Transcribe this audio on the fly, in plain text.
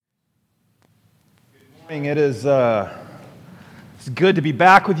It is it's good to be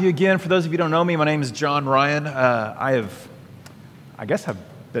back with you again. For those of you who don't know me, my name is John Ryan. I guess I've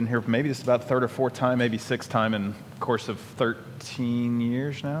been here maybe this is about third or fourth time, maybe sixth time in the course of 13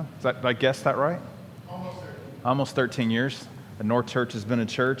 years now. Did I guess that right? Almost 13 years. The North Church has been a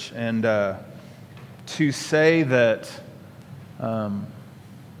church, and to say that I'm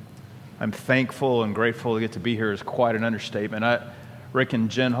thankful and grateful to get to be here is quite an understatement. Rick and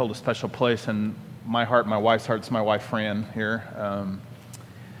Jen hold a special place in my heart, my wife's heart. It's my wife, Fran, here.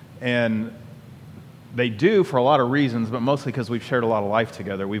 And they do for a lot of reasons, but mostly because we've shared a lot of life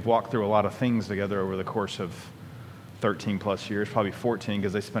together. We've walked through a lot of things together over the course of 13 plus years, probably 14,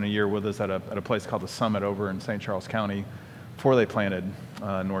 because they spent a year with us at a place called The Summit over in St. Charles County before they planted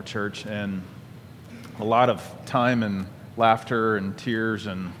North Church. And a lot of time and laughter and tears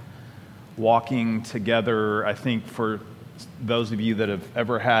and walking together. I think for those of you that have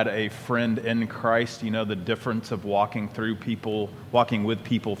ever had a friend in Christ, you know the difference of walking with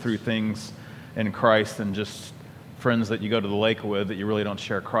people through things in Christ and just friends that you go to the lake with that you really don't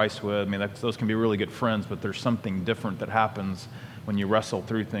share Christ with. I mean, those can be really good friends, but there's something different that happens when you wrestle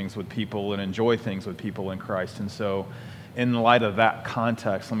through things with people and enjoy things with people in Christ. And so in light of that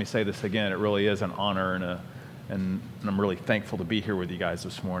context, let me say this again, it really is an honor and I'm really thankful to be here with you guys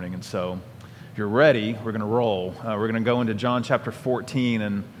this morning. And so if you're ready, we're going to roll. We're going to go into John chapter 14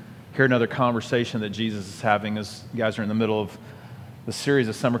 and hear another conversation that Jesus is having as you guys are in the middle of the series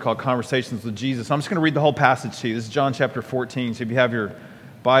this summer called Conversations with Jesus. I'm just going to read the whole passage to you. This is John chapter 14, so if you have your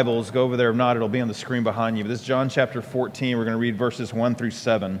Bibles, go over there. If not, it'll be on the screen behind you. But this is John chapter 14. We're going to read verses 1 through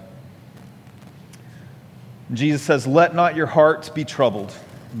 7. Jesus says, "Let not your hearts be troubled.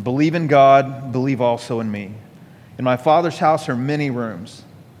 Believe in God, believe also in me. In my Father's house are many rooms.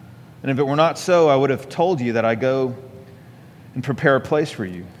 And if it were not so, I would have told you that I go and prepare a place for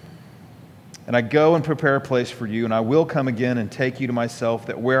you. And I go and prepare a place for you, and I will come again and take you to myself,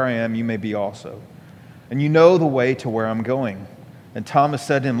 that where I am, you may be also. And you know the way to where I'm going." And Thomas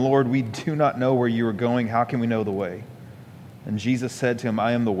said to him, "Lord, we do not know where you are going. How can we know the way?" And Jesus said to him,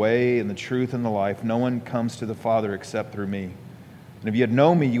 "I am the way and the truth and the life. No one comes to the Father except through me. And if you had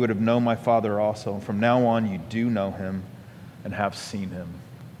known me, you would have known my Father also. And from now on, you do know him and have seen him."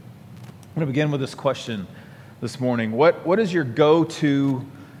 I'm going to begin with this question this morning. What is your go-to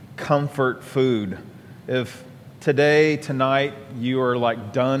comfort food? If today, tonight, you are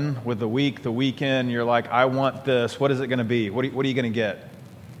like done with the week, the weekend, you're like, I want this, what is it going to be? What are you going to get?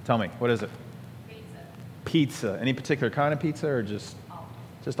 Tell me, what is it? Pizza. Any particular kind of pizza or just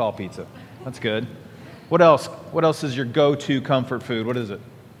all pizza? That's good. What else? What else is your go-to comfort food? What is it?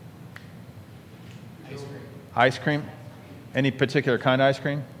 Ice cream. Ice cream? Any particular kind of ice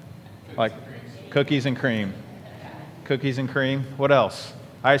cream? Like cookies and cream. Cookies and cream. What else?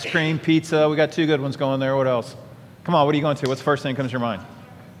 Ice cream, pizza. We got two good ones going there. What else? Come on, what are you going to? What's the first thing that comes to your mind?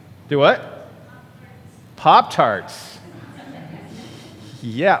 Do what? Pop-Tarts.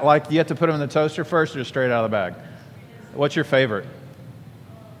 Yeah, like you have to put them in the toaster first or just straight out of the bag? What's your favorite?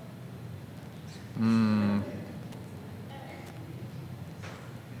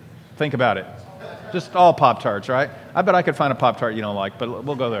 Think about it. Just all Pop-Tarts, right? I bet I could find a Pop-Tart you don't like, but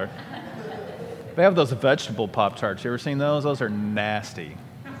we'll go there. They have those vegetable Pop-Tarts. You ever seen those? Those are nasty.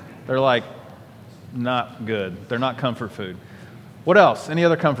 They're like not good. They're not comfort food. What else? Any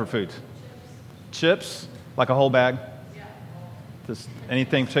other comfort foods? Chips? Like a whole bag? Just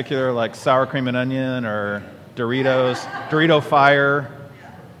anything particular like sour cream and onion or Doritos? Dorito Fire?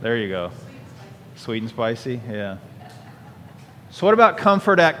 There you go. Sweet and spicy? Yeah. So what about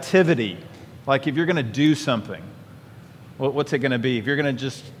comfort activity? Like if you're going to do something, what's it going to be? If you're going to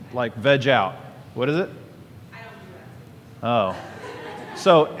just like veg out, what is it? I don't do that. Oh.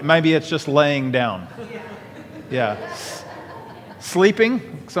 So maybe it's just laying down. Yeah.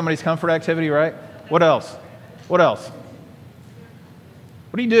 Sleeping, somebody's comfort activity, right? What else? What else?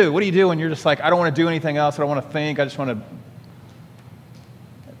 What do you do? What do you do when you're just like, I don't want to do anything else. I don't want to think. I just want to...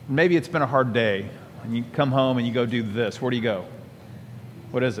 Maybe it's been a hard day and you come home and you go do this. Where do you go?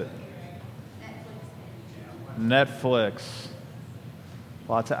 What is it? Netflix.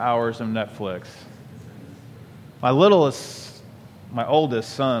 Lots of hours of Netflix. My oldest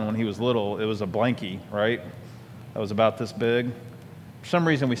son, when he was little, it was a blankie, right? That was about this big. For some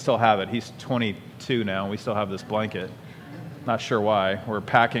reason, we still have it. He's 22 now, and we still have this blanket. Not sure why. We're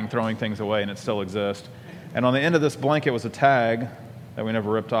packing, throwing things away, and it still exists. And on the end of this blanket was a tag that we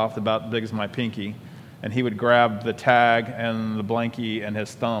never ripped off, about big as my pinky. And he would grab the tag and the blankie and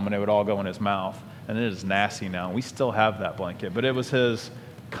his thumb, and it would all go in his mouth. And it is nasty now. We still have that blanket, but it was his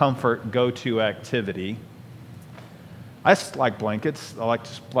comfort go-to activity. I just like blankets. I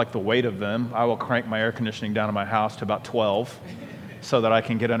like the weight of them. I will crank my air conditioning down in my house to about 12 so that I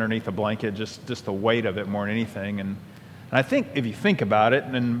can get underneath a blanket, just the weight of it more than anything. And I think if you think about it,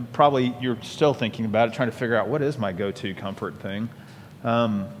 and probably you're still thinking about it, trying to figure out what is my go-to comfort thing.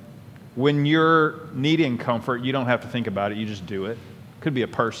 When you're needing comfort, you don't have to think about it. You just do it. It could be a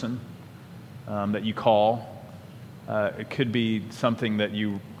person that you call. It could be something that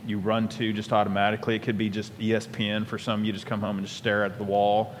you run to just automatically. It could be just ESPN. For some, you just come home and just stare at the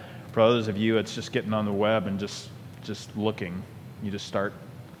wall. For others of you, it's just getting on the web and just looking. You just start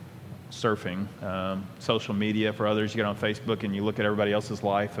surfing. Social media, for others, you get on Facebook and you look at everybody else's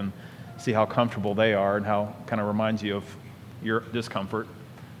life and see how comfortable they are and how it kind of reminds you of your discomfort.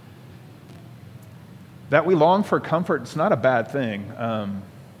 That we long for comfort, it's not a bad thing.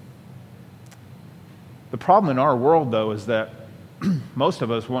 The problem in our world, though, is that most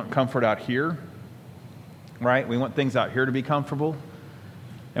of us want comfort out here, right? We want things out here to be comfortable.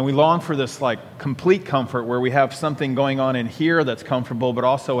 And we long for this like complete comfort where we have something going on in here that's comfortable, but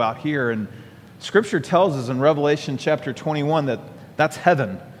also out here. And Scripture tells us in Revelation chapter 21 that that's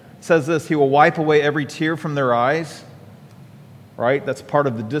heaven. It says this, He will wipe away every tear from their eyes, right? That's part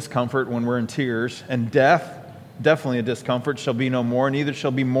of the discomfort when we're in tears. And death, definitely a discomfort, shall be no more. Neither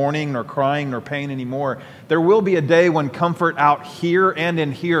shall be mourning, nor crying, nor pain anymore. There will be a day when comfort out here and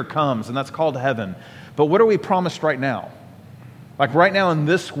in here comes, and that's called heaven. But what are we promised right now? Like right now in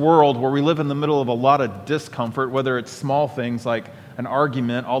this world where we live in the middle of a lot of discomfort, whether it's small things like an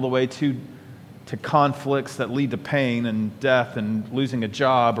argument all the way to conflicts that lead to pain and death and losing a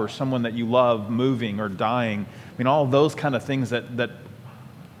job or someone that you love moving or dying. I mean, all those kind of things that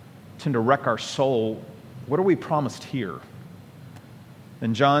tend to wreck our soul. What are we promised here?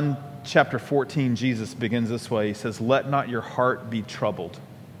 In John chapter 14, Jesus begins this way. He says, "Let not your heart be troubled."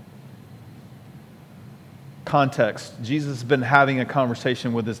 Context, Jesus has been having a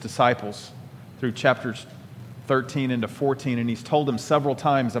conversation with his disciples through chapters 13 into 14, and he's told them several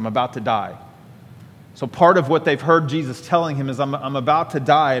times, "I'm about to die." So part of what they've heard Jesus telling him is, I'm about to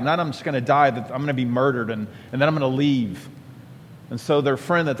die, and not I'm just going to die, that I'm going to be murdered, and then I'm going to leave. And so their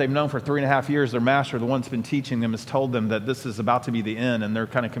friend that they've known for 3.5 years, their master, the one that's been teaching them, has told them that this is about to be the end, and they're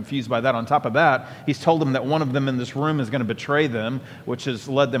kind of confused by that. On top of that, he's told them that one of them in this room is going to betray them, which has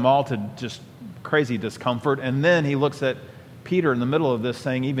led them all to just crazy discomfort. And then he looks at Peter in the middle of this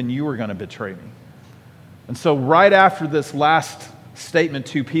saying, "Even you are going to betray me." And so right after this last statement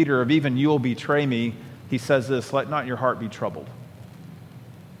to Peter of "even you'll betray me," he says this, "Let not your heart be troubled."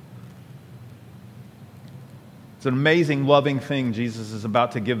 It's an amazing, loving thing Jesus is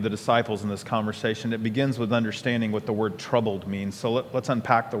about to give the disciples in this conversation. It begins with understanding what the word troubled means. So let's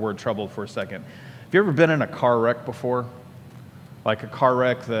unpack the word troubled for a second. Have you ever been in a car wreck before? Like a car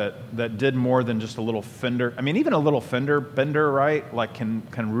wreck that did more than just a little fender. I mean, even a little fender bender, right? Like can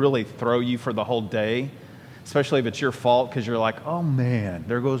really throw you for the whole day. Especially if it's your fault, because you're like, "Oh man,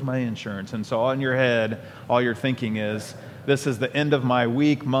 there goes my insurance." And so in your head, all you're thinking is, this is the end of my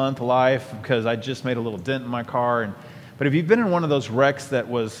week, month, life, because I just made a little dent in my car. But if you've been in one of those wrecks that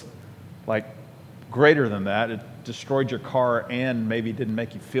was like greater than that, it destroyed your car and maybe didn't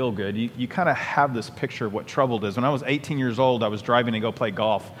make you feel good, you kind of have this picture of what troubled is. When I was 18 years old, I was driving to go play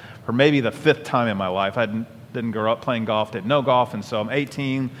golf for maybe the 5th time in my life. I didn't grow up playing golf, didn't know golf, and so I'm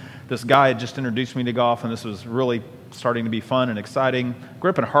 18. This guy had just introduced me to golf, and this was really starting to be fun and exciting. Grew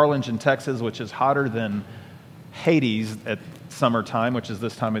up in Harlingen, Texas, which is hotter than Hades at summertime, which is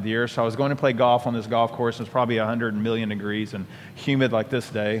this time of the year. So I was going to play golf on this golf course. It was probably 100 million degrees and humid like this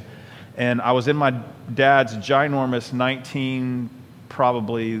day. And I was in my dad's ginormous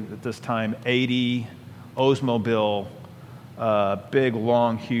probably at this time, 80 Oldsmobile, big,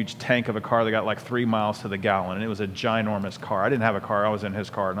 long, huge tank of a car that got like 3 miles to the gallon. And it was a ginormous car. I didn't have a car. I was in his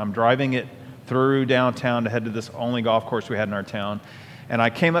car. And I'm driving it through downtown to head to this only golf course we had in our town. And I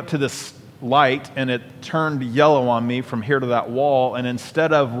came up to this light, and it turned yellow on me from here to that wall. And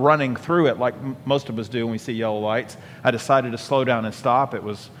instead of running through it like most of us do when we see yellow lights, I decided to slow down and stop. It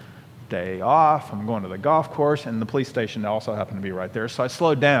was day off. I'm going to the golf course, and the police station also happened to be right there. So I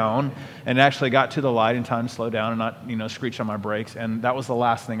slowed down and actually got to the light in time to slow down and not, screech on my brakes. And that was the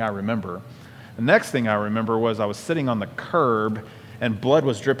last thing I remember. The next thing I remember was I was sitting on the curb, and blood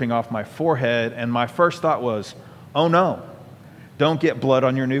was dripping off my forehead. And my first thought was, "Oh no, don't get blood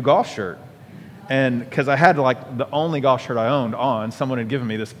on your new golf shirt." And because I had like the only golf shirt I owned on, someone had given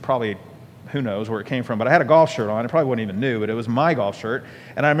me this, probably who knows where it came from, but I had a golf shirt on. I probably wasn't even new, but it was my golf shirt.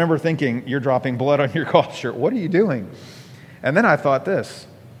 And I remember thinking, "You're dropping blood on your golf shirt. What are you doing?" And then I thought this,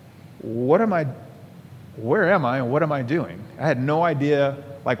 where am I and what am I doing? I had no idea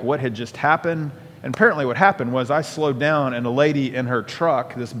like what had just happened. And apparently what happened was I slowed down, and a lady in her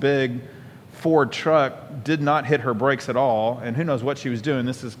truck, this big Ford truck, did not hit her brakes at all, and who knows what she was doing.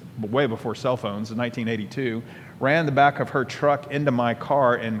 This is way before cell phones in 1982. Ran the back of her truck into my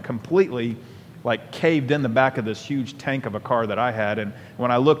car and completely caved in the back of this huge tank of a car that I had. And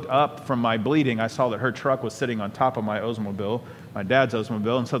when I looked up from my bleeding, I saw that her truck was sitting on top of my Oldsmobile, my dad's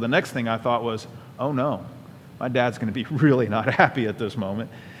Oldsmobile. And so the next thing I thought was, oh no, my dad's going to be really not happy at this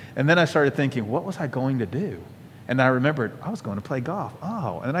moment. And then I started thinking, what was I going to do? And I remembered I was going to play golf.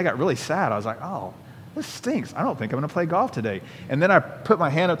 Oh, and then I got really sad. I was like, oh, this stinks. I don't think I'm going to play golf today. And then I put my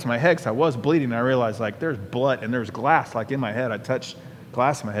hand up to my head because I was bleeding, and I realized there's blood and there's glass in my head. I touched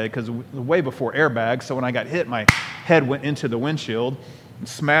glass in my head because way before airbags. So when I got hit, my head went into the windshield and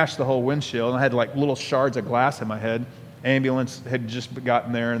smashed the whole windshield. And I had little shards of glass in my head. Ambulance had just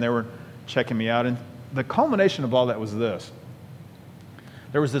gotten there, and they were checking me out. And the culmination of all that was this.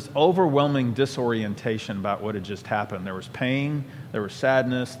 There was this overwhelming disorientation about what had just happened. There was pain, there was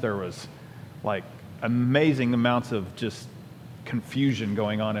sadness, there was amazing amounts of just confusion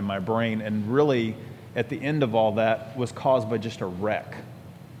going on in my brain. And really, at the end of all that was caused by just a wreck.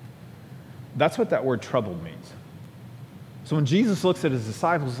 That's what that word troubled means. So when Jesus looks at his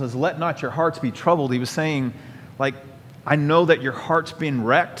disciples and says, let not your hearts be troubled, he was saying, I know that your heart's being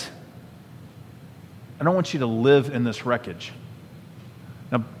wrecked. I don't want you to live in this wreckage.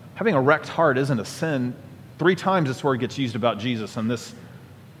 Now, having a wrecked heart isn't a sin. 3 times this word gets used about Jesus in this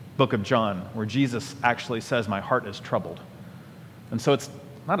book of John, where Jesus actually says, my heart is troubled. And so it's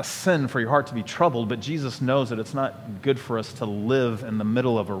not a sin for your heart to be troubled, but Jesus knows that it's not good for us to live in the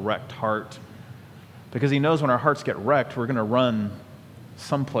middle of a wrecked heart, because he knows when our hearts get wrecked, we're going to run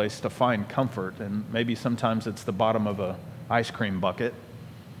someplace to find comfort, and maybe sometimes it's the bottom of an ice cream bucket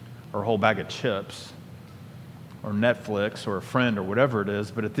or a whole bag of chips or Netflix or a friend or whatever it is.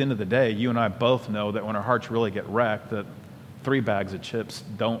 But at the end of the day, you and I both know that when our hearts really get wrecked, that 3 bags of chips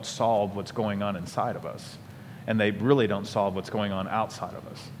don't solve what's going on inside of us. And they really don't solve what's going on outside of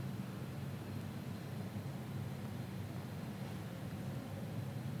us.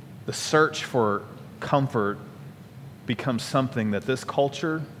 The search for comfort becomes something that this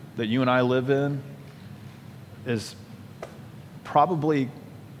culture that you and I live in is probably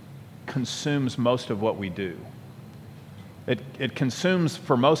consumes most of what we do. It consumes,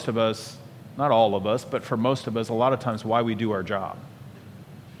 for most of us, not all of us, but for most of us, a lot of times why we do our job.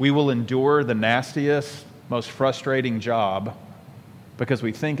 We will endure the nastiest, most frustrating job because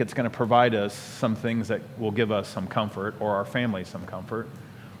we think it's going to provide us some things that will give us some comfort or our family some comfort.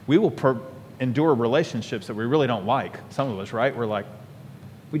 We will endure relationships that we really don't like, some of us, right?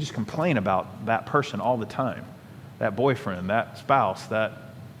 We just complain about that person all the time, that boyfriend, that spouse, that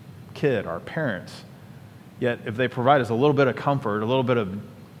kid, our parents. Yet if they provide us a little bit of comfort, a little bit of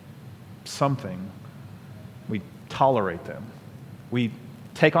something, we tolerate them. We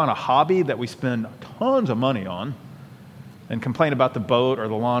take on a hobby that we spend tons of money on and complain about the boat or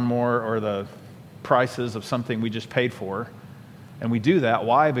the lawnmower or the prices of something we just paid for. And we do that.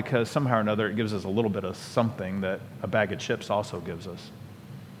 Why? Because somehow or another it gives us a little bit of something that a bag of chips also gives us.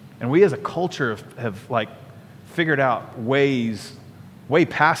 And we as a culture have figured out ways way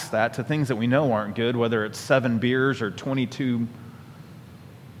past that to things that we know aren't good, whether it's 7 beers or 22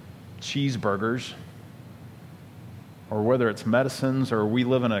 cheeseburgers, or whether it's medicines, or we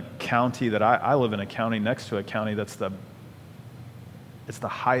live in a county that I live in a county next to a county that's it's the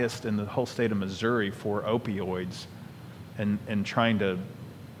highest in the whole state of Missouri for opioids, and trying to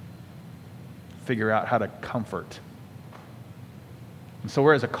figure out how to comfort. And so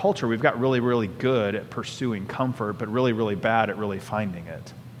we're, as a culture, we've got really, really good at pursuing comfort, but really, really bad at really finding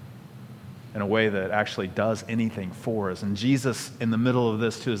it in a way that actually does anything for us. And Jesus, in the middle of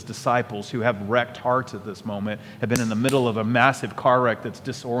this, to his disciples who have wrecked hearts at this moment, have been in the middle of a massive car wreck that's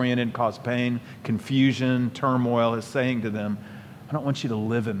disoriented, caused pain, confusion, turmoil, is saying to them, I don't want you to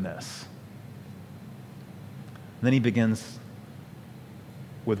live in this. And then he begins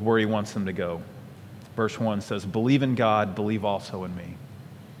with where he wants them to go. Verse 1 says, believe in God, believe also in me.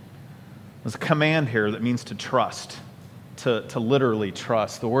 There's a command here that means to trust, to literally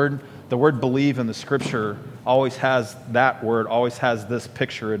trust. The word believe in the scripture always has that word, always has this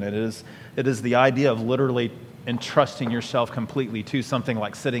picture in it. It is the idea of literally entrusting yourself completely to something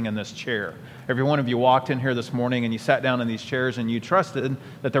like sitting in this chair. Every one of you walked in here this morning and you sat down in these chairs and you trusted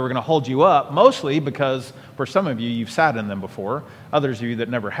that they were going to hold you up, mostly because for some of you, you've sat in them before. Others of you that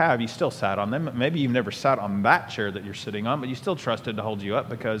never have, you still sat on them. Maybe you've never sat on that chair that you're sitting on, but you still trusted to hold you up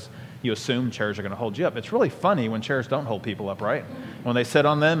because you assume chairs are going to hold you up. It's really funny when chairs don't hold people up, right? When they sit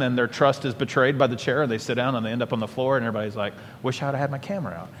on them and their trust is betrayed by the chair and they sit down and they end up on the floor and everybody's like, wish I'd have had my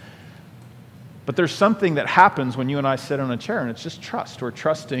camera out. But there's something that happens when you and I sit on a chair, and it's just trust. We're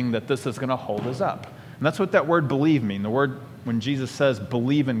trusting that this is going to hold us up. And that's what that word believe means. The word, when Jesus says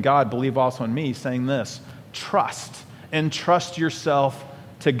believe in God, believe also in me, he's saying this, trust. Entrust yourself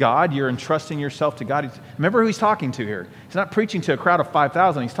to God. You're entrusting yourself to God. Remember who he's talking to here. He's not preaching to a crowd of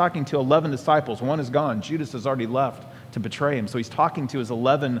 5,000. He's talking to 11 disciples. One is gone. Judas has already left to betray him. So he's talking to his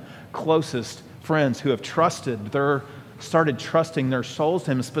 11 closest friends who have started trusting their souls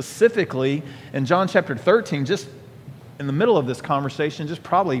to him. Specifically, in John chapter 13, just in the middle of this conversation, just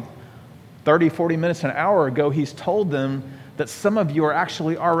probably 30, 40 minutes, an hour ago, he's told them that some of you are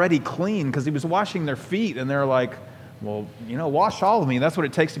actually already clean, because he was washing their feet, and they're like, well, wash all of me. That's what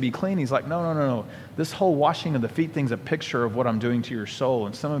it takes to be clean. He's like, no. This whole washing of the feet thing's a picture of what I'm doing to your soul,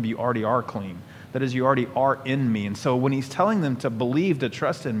 and some of you already are clean. That is, you already are in me. And so when he's telling them to believe, to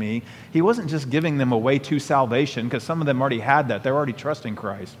trust in me, he wasn't just giving them a way to salvation, because some of them already had that. They're already trusting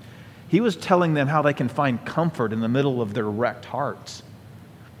Christ. He was telling them how they can find comfort in the middle of their wrecked hearts.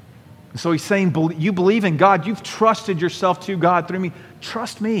 So he's saying, you believe in God. You've trusted yourself to God through me.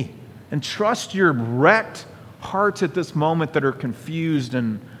 Trust me, and trust your wrecked hearts at this moment that are confused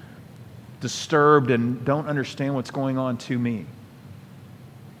and disturbed and don't understand what's going on to me.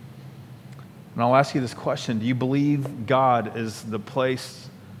 And I'll ask you this question. Do you believe God is the place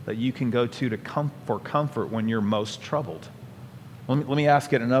that you can go to for comfort when you're most troubled? Let me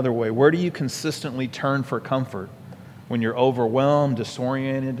ask it another way. Where do you consistently turn for comfort when you're overwhelmed,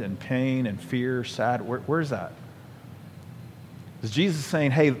 disoriented, in pain and fear, sad? Where's that? Is Jesus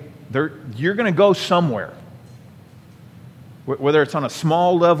saying, hey, you're going to go somewhere? Whether it's on a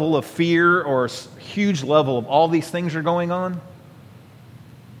small level of fear or a huge level of all these things are going on,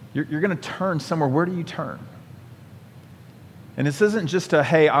 you're going to turn somewhere. Where do you turn? And this isn't just a,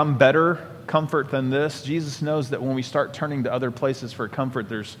 hey, I'm better comfort than this. Jesus knows that when we start turning to other places for comfort,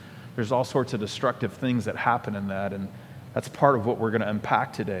 there's all sorts of destructive things that happen in that, and that's part of what we're going to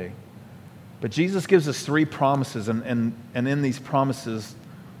unpack today. But Jesus gives us 3 promises, and in these promises,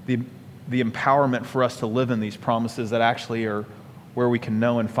 the empowerment for us to live in these promises that actually are where we can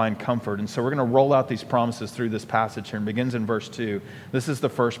know and find comfort. And so we're going to roll out these promises through this passage here, and begins in verse 2. This is the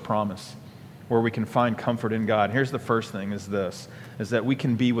first promise where we can find comfort in God. Here's the first thing, is that we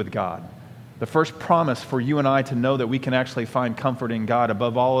can be with God. The first promise for you and I to know that we can actually find comfort in God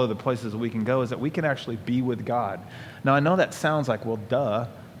above all other places we can go is that we can actually be with God. Now, I know that sounds like, well, duh,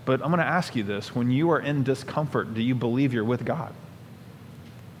 but I'm going to ask you this. When you are in discomfort, do you believe you're with God?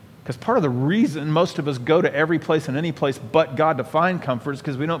 Because part of the reason most of us go to every place and any place but God to find comfort is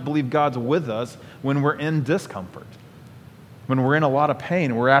because we don't believe God's with us when we're in discomfort. When we're in a lot of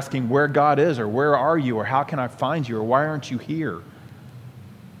pain, we're asking where God is, or where are you, or how can I find you, or why aren't you here?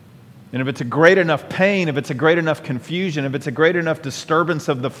 And if it's a great enough pain, if it's a great enough confusion, if it's a great enough disturbance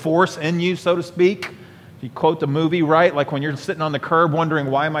of the force in you, so to speak, if you quote the movie, right? Like when you're sitting on the curb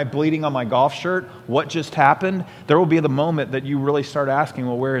wondering, why am I bleeding on my golf shirt? What just happened? There will be the moment that you really start asking,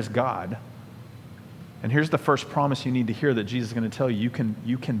 well, where is God? And here's the first promise you need to hear that Jesus is going to tell you.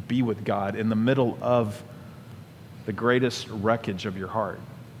 You can be with God in the middle of the greatest wreckage of your heart.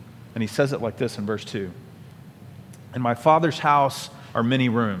 And he says it like this in verse 2. In my Father's house are many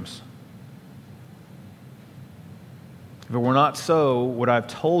rooms. If it were not so, would I have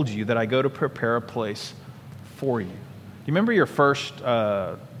told you that I go to prepare a place for you? Do you remember your first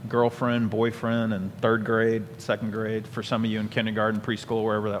girlfriend, boyfriend in 3rd grade, 2nd grade, for some of you in kindergarten, preschool,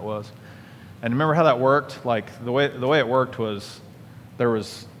 wherever that was? And remember how that worked? Like the way it worked was there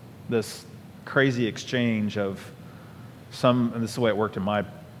was this crazy exchange of and this is the way it worked in my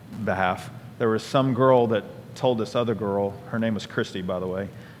behalf. There was some girl that told this other girl, her name was Christy, by the way,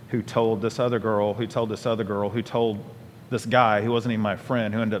 who told this other girl, who told this other girl, who told this guy who wasn't even my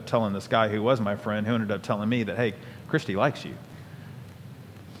friend, who ended up telling this guy who was my friend, who ended up telling me that, hey, Christy likes you.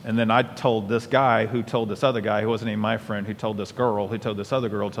 And then I told this guy who told this other guy who wasn't even my friend, who told this girl, who told this other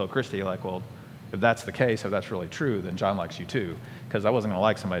girl, told Christy, like, well, if that's the case, if that's really true, then John likes you too. Because I wasn't going to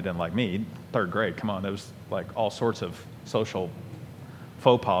like somebody who didn't like me. 3rd grade, come on, there was like all sorts of social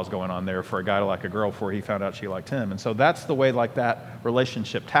faux pas going on there for a guy to like a girl before he found out she liked him. And so that's the way like that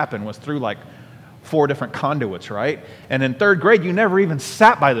relationship happened, was through like 4 different conduits, right? And in 3rd grade, you never even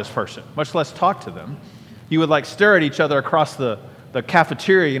sat by this person, much less talk to them. You would like stare at each other across the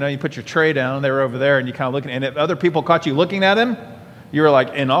cafeteria, you put your tray down, they were over there, and you kind of looking, and if other people caught you looking at them, you were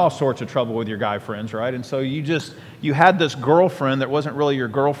like in all sorts of trouble with your guy friends, right? And so you had this girlfriend that wasn't really your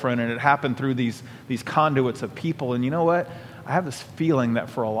girlfriend, and it happened through these conduits of people. And you know what? I have this feeling that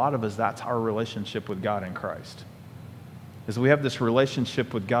for a lot of us, that's our relationship with God in Christ. Is we have this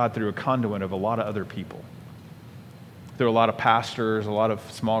relationship with God through a conduit of a lot of other people. through a lot of pastors, a lot of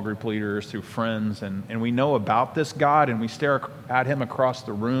small group leaders, through friends, and we know about this God, and we stare at him across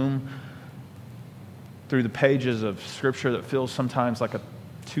the room through the pages of Scripture that feels sometimes like a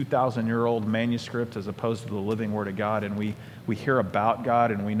 2,000-year-old manuscript as opposed to the living Word of God, and we hear about God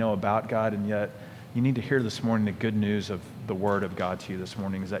and we know about God, and yet you need to hear this morning the good news of the Word of God to you this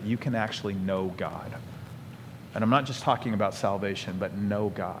morning is that you can actually know God. And I'm not just talking about salvation, but know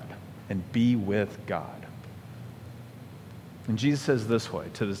God and be with God. And Jesus says this way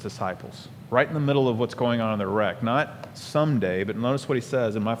to his disciples, right in the middle of what's going on in the wreck. Not someday, but notice what he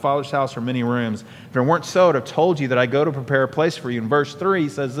says. In my Father's house are many rooms. If it weren't so, I'd have told you that I go to prepare a place for you. In verse 3, he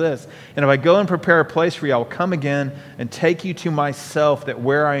says this, and if I go and prepare a place for you, I will come again and take you to myself, that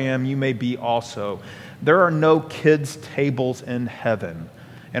where I am, you may be also. There are no kids' tables in heaven.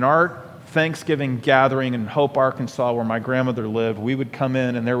 In our Thanksgiving gathering in Hope, Arkansas, where my grandmother lived, we would come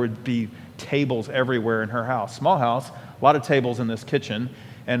in and there would be tables everywhere in her house. Small house, a lot of tables in this kitchen,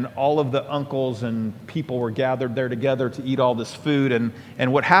 and all of the uncles and people were gathered there together to eat all this food.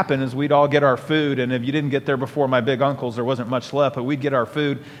 And what happened is we'd all get our food, and if you didn't get there before my big uncles, there wasn't much left, but we'd get our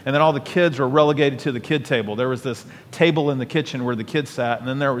food, and then all the kids were relegated to the kid table. There was this table in the kitchen where the kids sat, and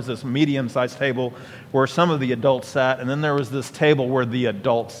then there was this medium-sized table where some of the adults sat, and then there was this table where the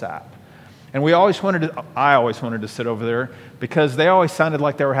adults sat. And I always wanted to sit over there because they always sounded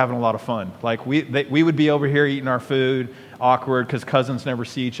like they were having a lot of fun. Like we would be over here eating our food, awkward because cousins never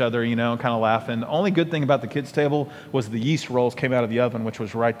see each other, kind of laughing. The only good thing about the kids' table was the yeast rolls came out of the oven, which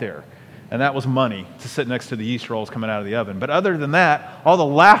was right there. And that was money to sit next to the yeast rolls coming out of the oven. But other than that, all the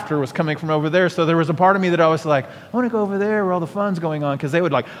laughter was coming from over there. So there was a part of me that I was like, I want to go over there where all the fun's going on. Because they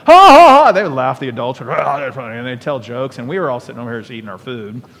would like, ha, ha, ha. They would laugh, the adults would, oh, that's funny. And they'd tell jokes. And we were all sitting over here just eating our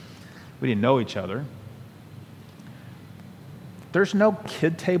food. We didn't know each other. There's no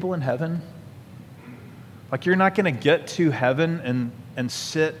kid table in heaven. Like you're not going to get to heaven and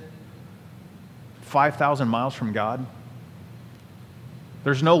sit 5,000 miles from God.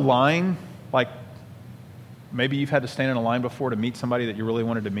 There's no line. Like maybe you've had to stand in a line before to meet somebody that you really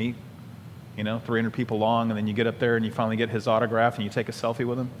wanted to meet. 300 people long, and then you get up there and you finally get his autograph and you take a selfie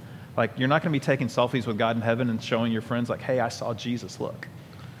with him. Like you're not going to be taking selfies with God in heaven and showing your friends like, hey, I saw Jesus, look.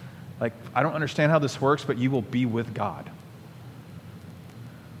 Like, I don't understand how this works, but you will be with God.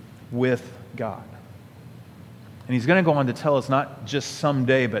 With God. And he's going to go on to tell us not just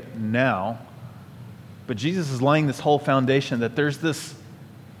someday, but now. But Jesus is laying this whole foundation that there's this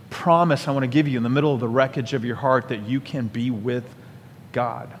promise I want to give you in the middle of the wreckage of your heart that you can be with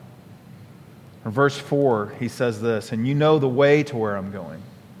God. In verse 4, he says this, and you know the way to where I'm going.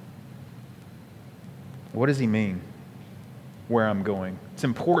 What does he mean? Where I'm going. It's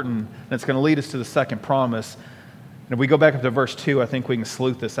important, and it's going to lead us to the second promise. And if we go back up to verse 2, I think we can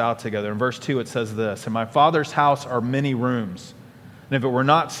sleuth this out together. In verse 2, it says this, in my Father's house are many rooms. And if it were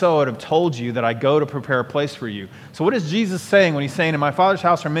not so, I'd have told you that I go to prepare a place for you. So what is Jesus saying when he's saying, in my Father's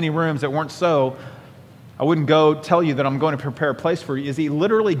house are many rooms? If it weren't so, I wouldn't go tell you that I'm going to prepare a place for you. Is he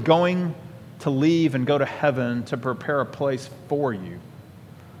literally going to leave and go to heaven to prepare a place for you?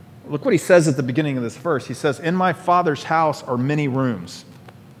 Look what he says at the beginning of this verse. He says, in my Father's house are many rooms.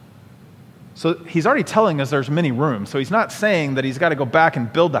 So he's already telling us there's many rooms. So he's not saying that he's got to go back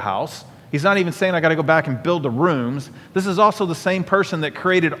and build the house. He's not even saying I got to go back and build the rooms. This is also the same person that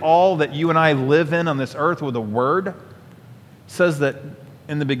created all that you and I live in on this earth with a word. It says that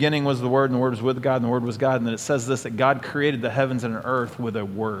in the beginning was the Word, and the Word was with God, and the Word was God. And then it says this, that God created the heavens and the earth with a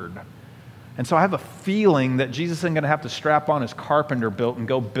word. And so I have a feeling that Jesus isn't going to have to strap on his carpenter belt and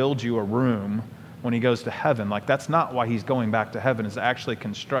go build you a room when he goes to heaven. Like that's not why he's going back to heaven, is to actually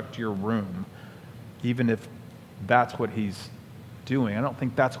construct your room, even if that's what he's doing. I don't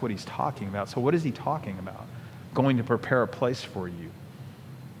think that's what he's talking about. So what is he talking about? Going to prepare a place for you.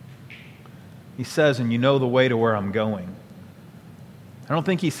 He says, and you know the way to where I'm going. I don't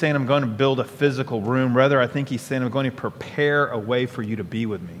think he's saying I'm going to build a physical room. Rather, I think he's saying I'm going to prepare a way for you to be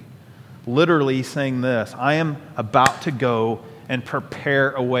with me. Literally saying this, I am about to go and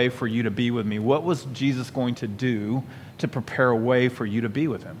prepare a way for you to be with me. What was Jesus going to do to prepare a way for you to be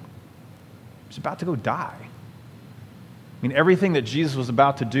with him? He's about to go die. I mean, everything that Jesus was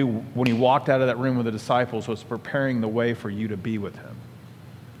about to do when he walked out of that room with the disciples was preparing the way for you to be with him.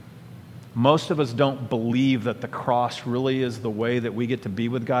 Most of us don't believe that the cross really is the way that we get to be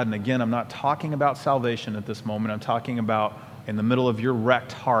with God. And again, I'm not talking about salvation at this moment. I'm talking about in the middle of your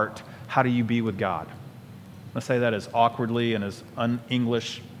wrecked heart, how do you be with God? Let's say that as awkwardly and as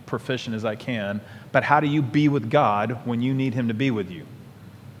un-English proficient as I can. But how do you be with God when you need him to be with you?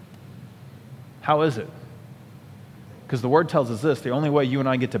 How is it? Because the Word tells us this, the only way you and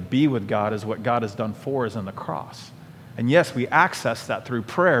I get to be with God is what God has done for us on the cross. And yes, we access that through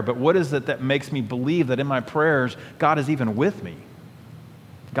prayer, but what is it that makes me believe that in my prayers, God is even with me?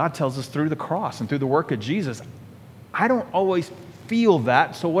 God tells us through the cross and through the work of Jesus. I don't always feel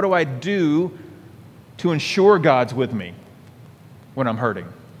that, so what do I do to ensure God's with me when I'm hurting?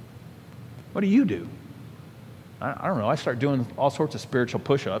 What do you do? I don't know. I start doing all sorts of spiritual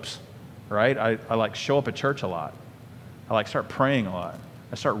push-ups, right? I like show up at church a lot. I like start praying a lot.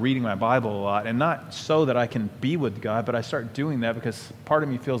 I start reading my Bible a lot, and not so that I can be with God, but I start doing that because part of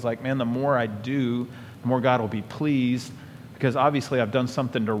me feels like, man, the more I do, the more God will be pleased, because obviously I've done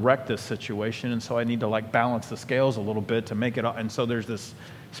something to wreck this situation, and so I need to like balance the scales a little bit to make it, and so there's this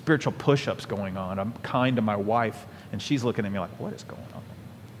spiritual push-ups going on. I'm kind to my wife, and she's looking at me like, what is going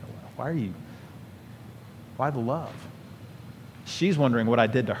on? Why the love? She's wondering what I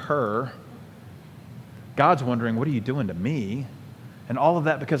did to her. God's wondering, what are you doing to me? And all of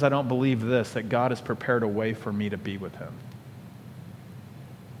that because I don't believe this, that God has prepared a way for me to be with him.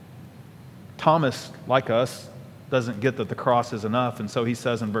 Thomas, like us, doesn't get that the cross is enough, and so he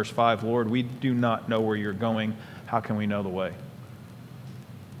says in verse 5, Lord, we do not know where you're going. How can we know the way?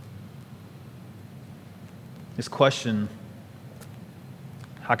 This question,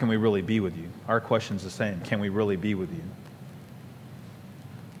 how can we really be with you? Our question's the same. Can we really be with you?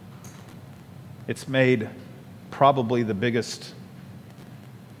 It's made probably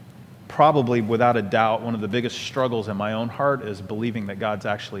without a doubt, one of the biggest struggles in my own heart is believing that God's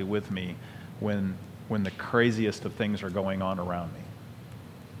actually with me when the craziest of things are going on around me.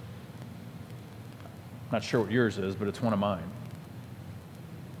 Not sure what yours is, but it's one of mine.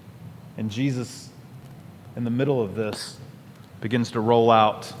 And Jesus, in the middle of this, begins to roll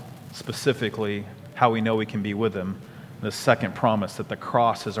out specifically how we know we can be with him. The second promise, that the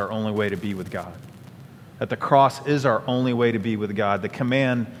cross is our only way to be with God. That the cross is our only way to be with God. The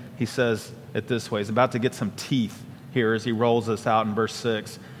command, he says it this way, is about to get some teeth here as he rolls this out in verse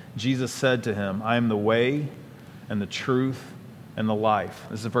 6. Jesus said to him, I am the way and the truth and the life.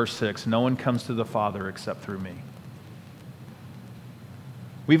 This is verse 6. No one comes to the Father except through me.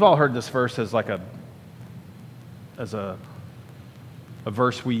 We've all heard this verse as like a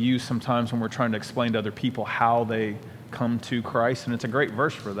verse we use sometimes when we're trying to explain to other people how they come to Christ. And it's a great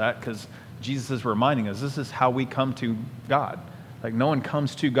verse for that because Jesus is reminding us this is how we come to God. Like no one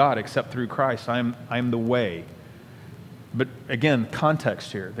comes to God except through Christ. I am the way. But again,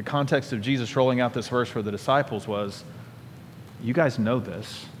 context here. The context of Jesus rolling out this verse for the disciples was, you guys know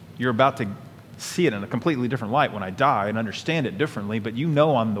this. You're about to see it in a completely different light when I die and understand it differently, but you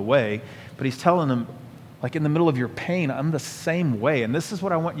know I'm the way. But he's telling them, like in the middle of your pain, I'm the same way. And this is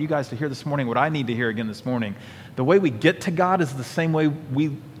what I want you guys to hear this morning, what I need to hear again this morning. The way we get to God is the same way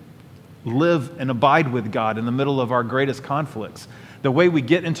we live and abide with God in the middle of our greatest conflicts. The way we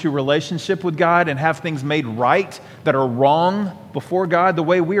get into relationship with God and have things made right that are wrong before God, the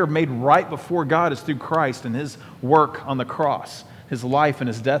way we are made right before God is through Christ and his work on the cross, his life and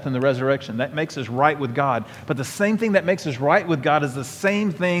his death and the resurrection. That makes us right with God. But the same thing that makes us right with God is the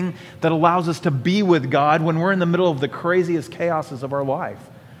same thing that allows us to be with God when we're in the middle of the craziest chaoses of our life.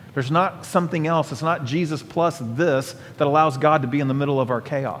 There's not something else. It's not Jesus plus this that allows God to be in the middle of our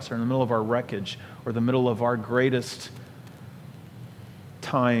chaos or in the middle of our wreckage or the middle of our greatest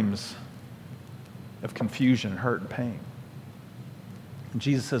times of confusion, hurt, and pain. And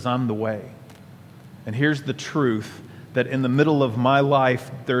Jesus says, I'm the way. And here's the truth, that in the middle of my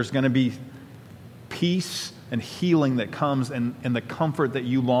life, there's going to be peace and healing that comes and the comfort that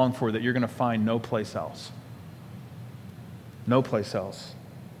you long for that you're going to find no place else. No place else.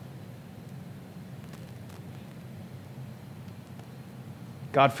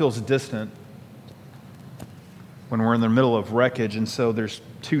 God feels distant when we're in the middle of wreckage, and so there's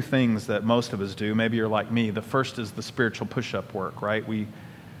two things that most of us do. Maybe you're like me. The first is the spiritual push-up work, right?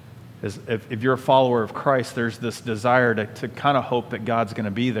 If you're a follower of Christ, there's this desire to kind of hope that God's going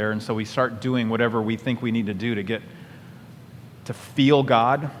to be there, and so we start doing whatever we think we need to do to feel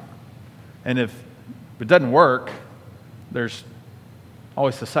God. And if it doesn't work, there's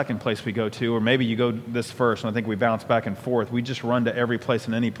always the second place we go to, or maybe you go this first, and I think we bounce back and forth. We just run to every place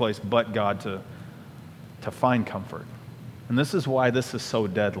and any place but God to find comfort. And this is why this is so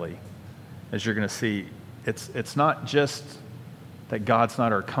deadly. As you're going to see, it's not just that God's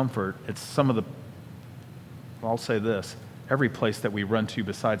not our comfort. It's I'll say this, every place that we run to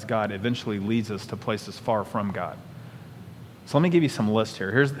besides God eventually leads us to places far from God. So let me give you some lists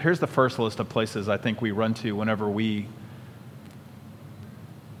here. Here's the first list of places I think we run to whenever we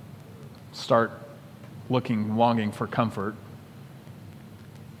start longing for comfort.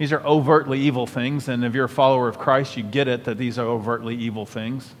 These are overtly evil things, and if you're a follower of Christ, you get it that these are overtly evil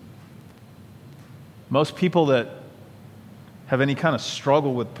things. Most people that have any kind of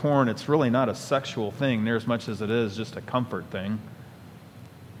struggle with porn, it's really not a sexual thing near as much as it is just a comfort thing.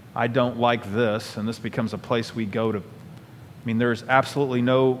 I don't like this, and this becomes a place we go to. I mean, there's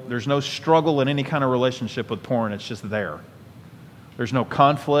no struggle in any kind of relationship with porn. It's just there. There's no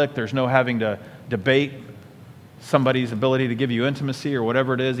conflict. There's no having to debate somebody's ability to give you intimacy or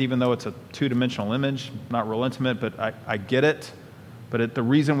whatever it is, even though it's a two-dimensional image, not real intimate, but I get it. But the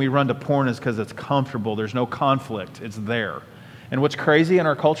reason we run to porn is because it's comfortable. There's no conflict. It's there. And what's crazy in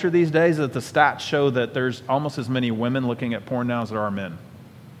our culture these days is that the stats show that there's almost as many women looking at porn now as there are men.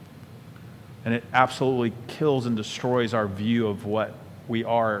 And it absolutely kills and destroys our view of what we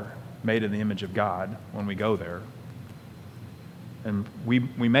are made in the image of God when we go there. And we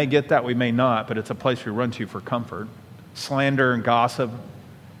may get that, we may not, but it's a place we run to for comfort. Slander and gossip.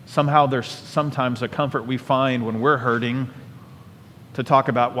 Somehow there's sometimes a comfort we find when we're hurting to talk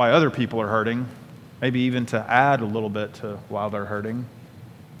about why other people are hurting, maybe even to add a little bit to while they're hurting.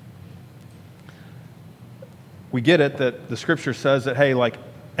 We get it that the scripture says that, hey, like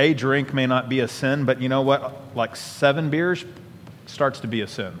a drink may not be a sin, but you know what? Like 7 beers starts to be a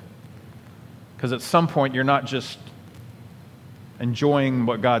sin. Because at some point you're not just enjoying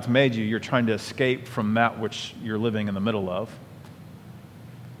what God's made you, you're trying to escape from that which you're living in the middle of.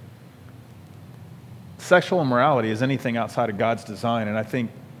 Sexual immorality is anything outside of God's design, and I think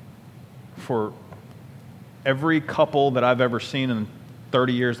for every couple that I've ever seen in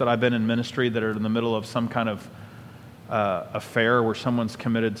 30 years that I've been in ministry that are in the middle of some kind of affair where someone's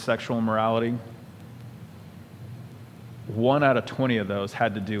committed sexual immorality, 1 out of 20 of those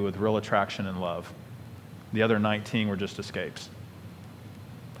had to do with real attraction and love. The other 19 were just escapes.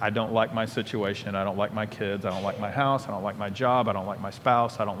 I don't like my situation. I don't like my kids. I don't like my house. I don't like my job. I don't like my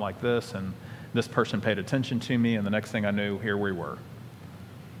spouse. I don't like this. And this person paid attention to me, and the next thing I knew, here we were.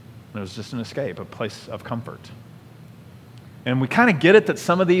 And it was just an escape, a place of comfort. And we kind of get it that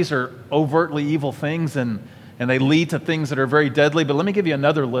some of these are overtly evil things, and they lead to things that are very deadly. But let me give you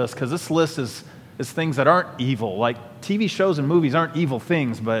another list, because this list is things that aren't evil. Like TV shows and movies aren't evil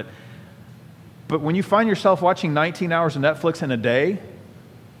things, but when you find yourself watching 19 hours of Netflix in a day,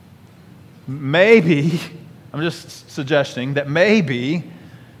 maybe, I'm just suggesting that maybe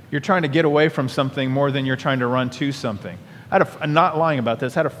you're trying to get away from something more than you're trying to run to something. I'm not lying about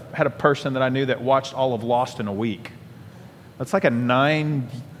this. I had a person that I knew that watched all of Lost in a week. That's like a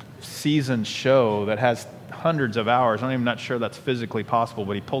 9-season show that has hundreds of hours. I'm even not sure that's physically possible,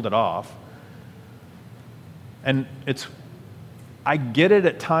 but he pulled it off. And I get it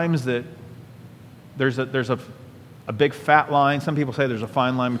at times that there's a big fat line. Some people say there's a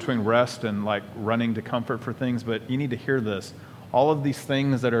fine line between rest and like running to comfort for things, but you need to hear this. All of these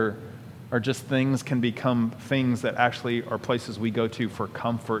things that are just things can become things that actually are places we go to for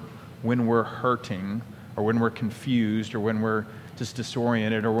comfort when we're hurting or when we're confused or when we're just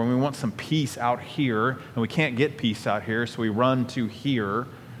disoriented or when we want some peace out here and we can't get peace out here, so we run to here.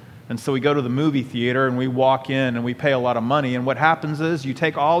 And so we go to the movie theater and we walk in and we pay a lot of money, and what happens is you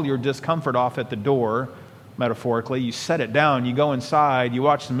take all your discomfort off at the door, metaphorically, you set it down, you go inside, you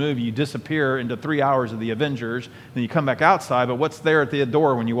watch the movie, you disappear into 3 hours of the Avengers, then you come back outside, but what's there at the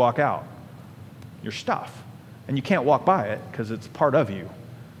door when you walk out? Your stuff. And you can't walk by it because it's part of you.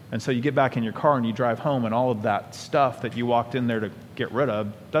 And so you get back in your car and you drive home, and all of that stuff that you walked in there to get rid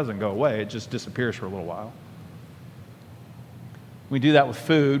of doesn't go away, it just disappears for a little while. We do that with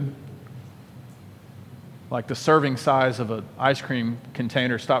food. Like the serving size of an ice cream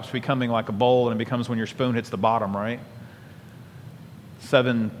container stops becoming like a bowl and it becomes when your spoon hits the bottom, right?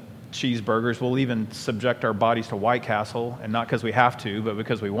 7 cheeseburgers. We'll even subject our bodies to White Castle, and not because we have to, but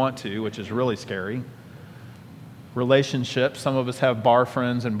because we want to, which is really scary. Relationships. Some of us have bar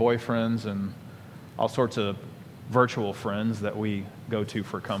friends and boyfriends and all sorts of virtual friends that we go to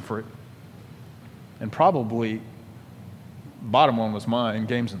for comfort. And probably bottom one was mine,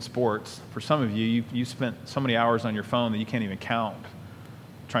 games and sports. For some of you, you spent so many hours on your phone that you can't even count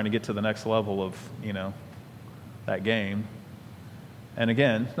trying to get to the next level of, that game. And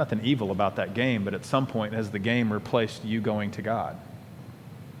again, nothing evil about that game, but at some point has the game replaced you going to God?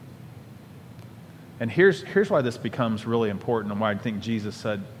 And here's why this becomes really important and why I think Jesus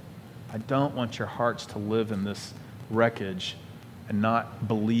said, I don't want your hearts to live in this wreckage and not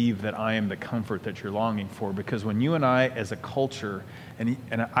believe that I am the comfort that you're longing for. Because when you and I, as a culture,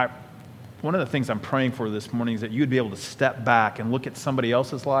 one of the things I'm praying for this morning is that you'd be able to step back and look at somebody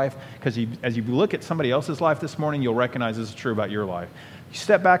else's life, because as you look at somebody else's life this morning, you'll recognize this is true about your life. You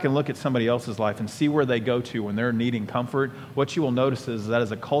step back and look at somebody else's life and see where they go to when they're needing comfort. What you will notice is that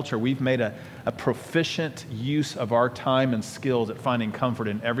as a culture, we've made a proficient use of our time and skills at finding comfort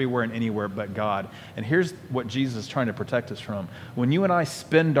in everywhere and anywhere but God. And here's what Jesus is trying to protect us from. When you and I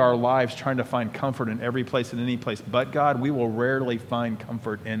spend our lives trying to find comfort in every place and any place but God, we will rarely find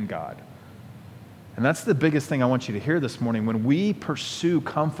comfort in God. And that's the biggest thing I want you to hear this morning. When we pursue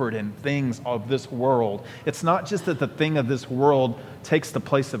comfort in things of this world, it's not just that the thing of this world takes the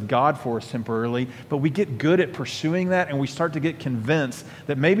place of God for us temporarily, but we get good at pursuing that and we start to get convinced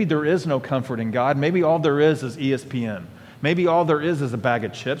that maybe there is no comfort in God. Maybe all there is ESPN. Maybe all there is a bag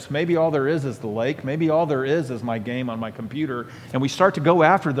of chips. Maybe all there is the lake. Maybe all there is my game on my computer. And we start to go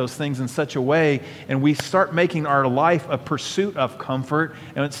after those things in such a way, and we start making our life a pursuit of comfort,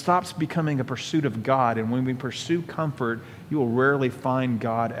 and it stops becoming a pursuit of God. And when we pursue comfort, you will rarely find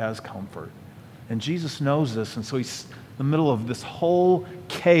God as comfort. And Jesus knows this, and so he's in the middle of this whole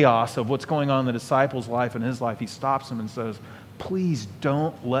chaos of what's going on in the disciples' life and his life. He stops them and says, please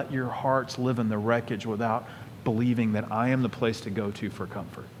don't let your hearts live in the wreckage without believing that I am the place to go to for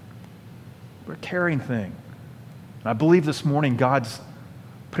comfort. We're a caring thing. And I believe this morning God's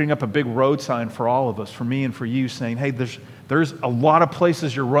putting up a big road sign for all of us, for me and for you, saying, hey, there's a lot of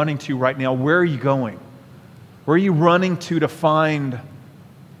places you're running to right now. Where are you going? Where are you running to find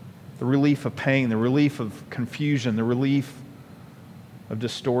the relief of pain, the relief of confusion, the relief of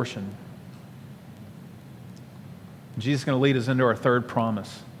distortion? Jesus is going to lead us into our third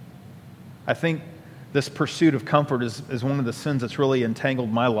promise. I think this pursuit of comfort is one of the sins that's really entangled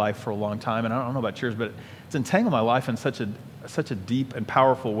my life for a long time. And I don't know about yours, but it's entangled my life in such a deep and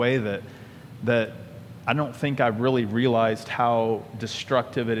powerful way that I don't think I really realized how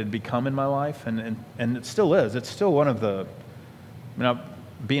destructive it had become in my life. And it still is. It's still one of the,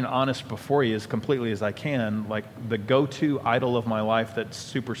 being honest before you as completely as I can, like the go-to idol of my life that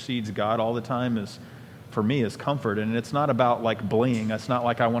supersedes God all the time is, for me, is comfort. And it's not about like bling. It's not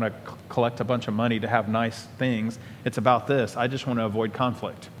like I want to collect a bunch of money to have nice things. It's about this. I just want to avoid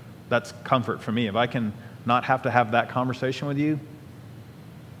conflict. That's comfort for me. If I can not have to have that conversation with you,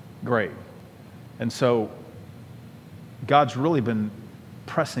 great. And so God's really been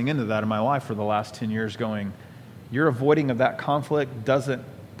pressing into that in my life for the last 10 years, going, your avoiding of that conflict doesn't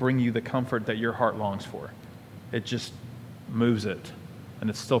bring you the comfort that your heart longs for. It just moves it, and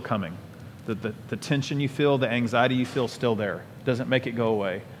it's still coming. The tension you feel, the anxiety you feel is still there. It doesn't make it go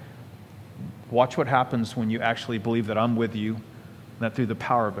away. Watch what happens when you actually believe that I'm with you, and that through the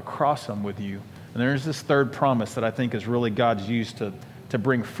power of the cross I'm with you. And there's this third promise that I think is really God's used to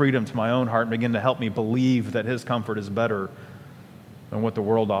bring freedom to my own heart and begin to help me believe that his comfort is better than what the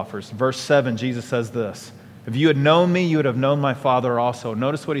world offers. Verse 7, Jesus says this, if you had known me, you would have known my Father also.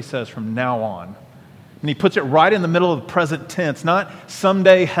 Notice what he says from now on. And he puts it right in the middle of the present tense. Not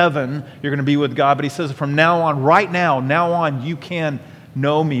someday heaven, you're going to be with God, but he says from now on, right now on, you can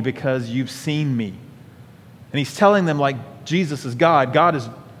know me because you've seen me. And he's telling them like Jesus is God. God is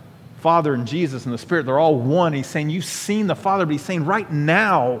Father and Jesus and the Spirit. They're all one. He's saying you've seen the Father, but he's saying right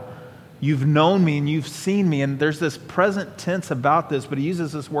now you've known me and you've seen me. And there's this present tense about this, but he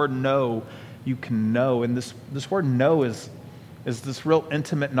uses this word know. You can know. And this word know is this real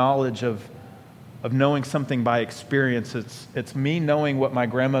intimate knowledge of knowing something by experience. It's me knowing what my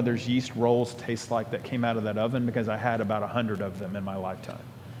grandmother's yeast rolls taste like that came out of that oven because I had about 100 of them in my lifetime.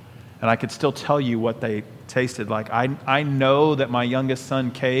 And I could still tell you what they tasted like. I know that my youngest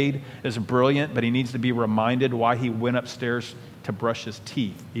son, Cade, is brilliant, but he needs to be reminded why he went upstairs to brush his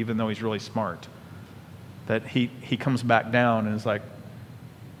teeth, even though he's really smart. That he comes back down and is like,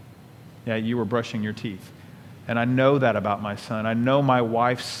 yeah, you were brushing your teeth. And I know that about my son. I know my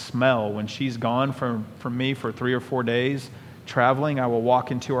wife's smell. When she's gone from me for 3 or 4 days traveling, I will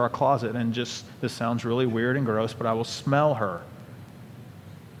walk into our closet and this sounds really weird and gross, but I will smell her.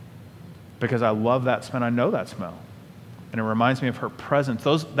 Because I love that smell. I know that smell. And it reminds me of her presence.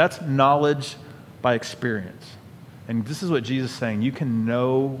 That's knowledge by experience. And this is what Jesus is saying. You can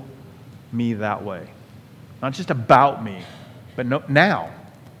know me that way. Not just about me, but now.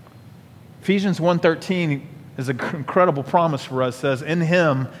 Ephesians 1:13 is an incredible promise for us. It says, in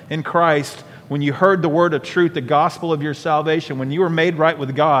him, in Christ, when you heard the word of truth, the gospel of your salvation, when you were made right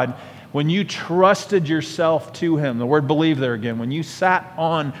with God, when you trusted yourself to him, the word believe there again, when you sat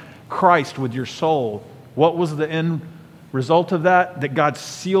on Christ with your soul, what was the end result of that? That God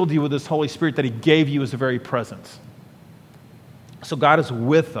sealed you with his Holy Spirit, that he gave you his very presence. So God is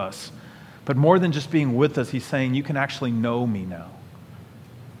with us. But more than just being with us, he's saying you can actually know me now.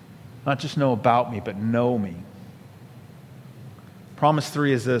 Not just know about me, but know me. Promise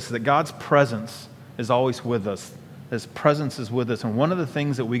 3 is this, that God's presence is always with us. His presence is with us. And one of the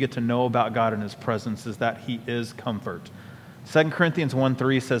things that we get to know about God and His presence is that He is comfort. 2 Corinthians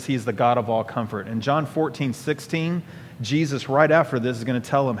 1:3 says He's the God of all comfort. In John 14:16, Jesus, right after this, is going to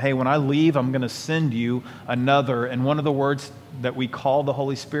tell him, hey, when I leave, I'm going to send you another. And one of the words that we call the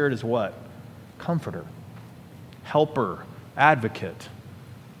Holy Spirit is what? Comforter, helper, advocate.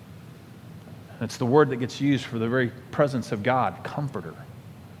 It's the word that gets used for the very presence of God, comforter.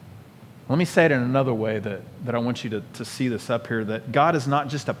 Let me say it in another way that I want you to see this up here, that God is not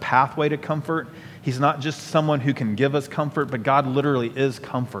just a pathway to comfort. He's not just someone who can give us comfort, but God literally is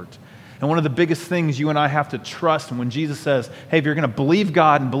comfort. And one of the biggest things you and I have to trust, and when Jesus says, hey, if you're going to believe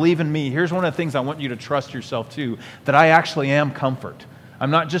God and believe in me, here's one of the things I want you to trust yourself to, that I actually am comfort.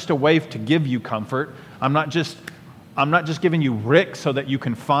 I'm not just a way to give you comfort. I'm not just giving you Rick so that you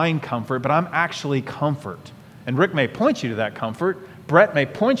can find comfort, but I'm actually comfort. And Rick may point you to that comfort. Brett may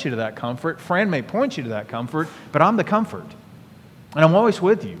point you to that comfort. Fran may point you to that comfort, but I'm the comfort. And I'm always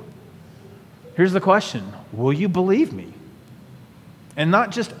with you. Here's the question. Will you believe me? And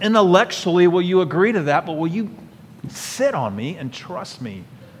not just intellectually will you agree to that, but will you sit on me and trust me?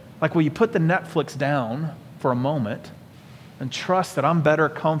 Like, will you put the Netflix down for a moment and trust that I'm better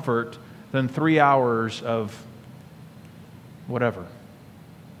comfort than 3 hours of whatever?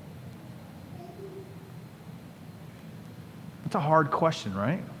 It's a hard question,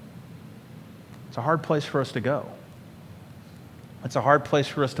 right? It's a hard place for us to go. It's a hard place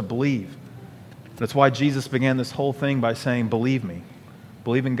for us to believe. That's why Jesus began this whole thing by saying, believe me.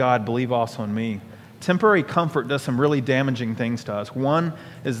 Believe in God, believe also in me. Temporary comfort does some really damaging things to us. One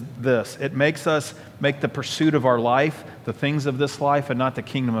is this. It makes us make the pursuit of our life, the things of this life, and not the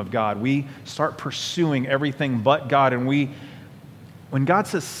kingdom of God. We start pursuing everything but God. And when God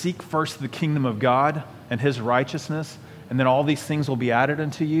says, seek first the kingdom of God and His righteousness, and then all these things will be added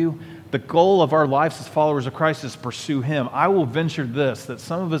unto you, the goal of our lives as followers of Christ is to pursue Him. I will venture this, that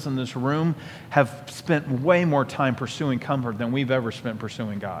some of us in this room have spent way more time pursuing comfort than we've ever spent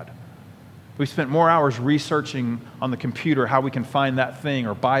pursuing God. We've spent more hours researching on the computer how we can find that thing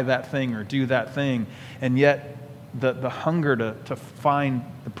or buy that thing or do that thing, and yet the hunger to find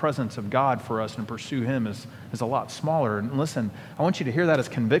the presence of God for us and pursue Him is a lot smaller. And listen, I want you to hear that as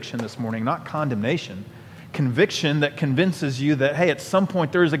conviction this morning, not condemnation. Conviction that convinces you that, hey, at some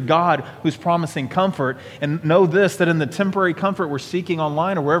point there is a God who's promising comfort. And know this, that in the temporary comfort we're seeking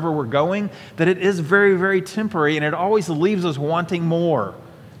online or wherever we're going, that it is very, very temporary, and it always leaves us wanting more,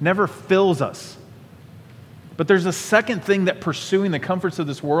 never fills us. But there's a second thing that pursuing the comforts of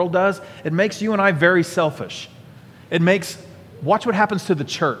this world does. It makes you and I very selfish. Watch what happens to the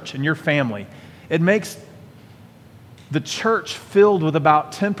church and your family. It makes the church filled with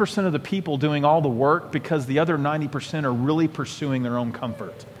about 10% of the people doing all the work because the other 90% are really pursuing their own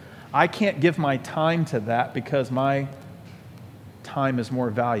comfort. I can't give my time to that because my time is more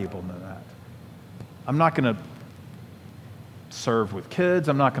valuable than that. I'm not going to serve with kids.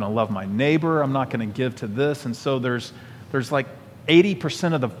 I'm not going to love my neighbor. I'm not going to give to this. And so there's like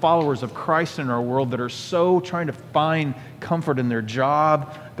 80% of the followers of Christ in our world that are so trying to find comfort in their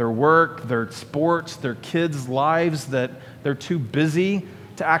job, their work, their sports, their kids' lives, that they're too busy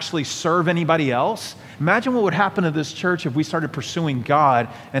to actually serve anybody else. Imagine what would happen to this church if we started pursuing God,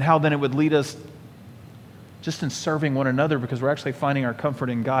 and how then it would lead us just in serving one another because we're actually finding our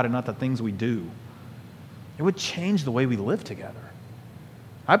comfort in God and not the things we do. It would change the way we live together.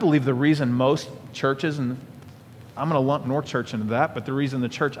 I believe the reason most churches, and I'm going to lump North Church into that, but the reason the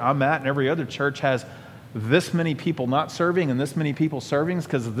church I'm at and every other church has this many people not serving and this many people serving is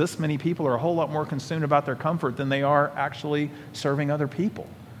because this many people are a whole lot more consumed about their comfort than they are actually serving other people.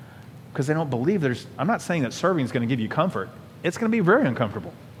 Because they don't believe I'm not saying that serving is going to give you comfort. It's going to be very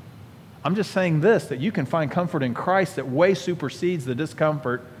uncomfortable. I'm just saying this, that you can find comfort in Christ that way supersedes the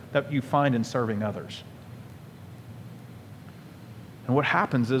discomfort that you find in serving others. And what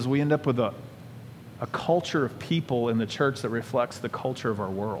happens is we end up with a culture of people in the church that reflects the culture of our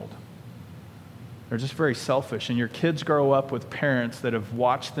world. They're just very selfish. And your kids grow up with parents that have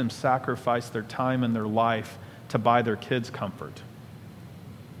watched them sacrifice their time and their life to buy their kids comfort.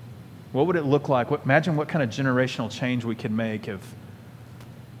 What would it look like? Imagine what kind of generational change we could make if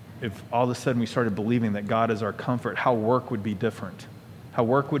all of a sudden we started believing that God is our comfort. How work would be different. How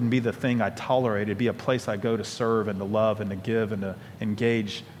work wouldn't be the thing I tolerate. It'd be a place I go to serve and to love and to give and to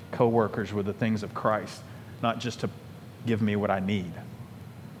engage co-workers with the things of Christ, not just to give me what I need.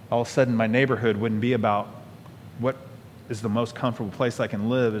 All of a sudden, my neighborhood wouldn't be about what is the most comfortable place I can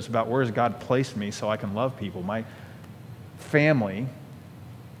live. It's about where has God placed me so I can love people. My family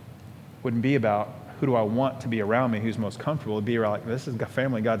wouldn't be about who do I want to be around me who's most comfortable. It'd be like, this is the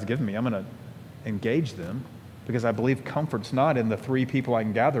family God's given me. I'm going to engage them. Because I believe comfort's not in the three people I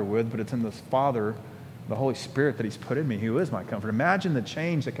can gather with, but it's in this Father, the Holy Spirit that He's put in me, who is my comfort. Imagine the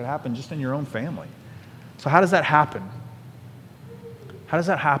change that could happen just in your own family. So how does that happen? How does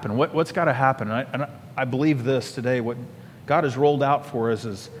that happen? What's got to happen? And I believe this today. What God has rolled out for us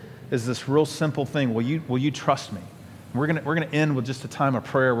is this real simple thing. Will you trust me? We're gonna end with just a time of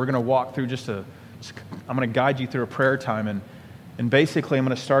prayer. We're gonna walk through I'm gonna guide you through a prayer time, and basically I'm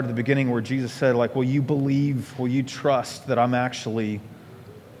gonna start at the beginning where Jesus said, like, will you believe? Will you trust that I'm actually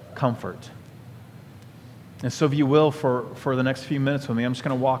comfort? And so if you will, for the next few minutes with me, I'm just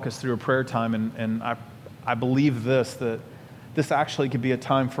gonna walk us through a prayer time, and I believe that this actually could be a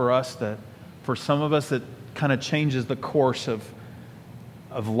time for us that, for some of us, that kind of changes the course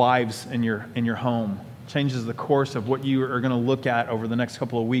of lives in your home, changes the course of what you are going to look at over the next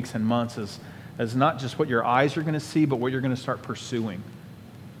couple of weeks and months as not just what your eyes are going to see, but what you're going to start pursuing.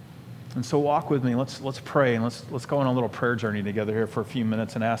 And so walk with me. Let's pray, and let's go on a little prayer journey together here for a few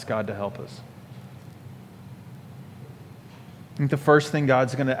minutes and ask God to help us. I think the first thing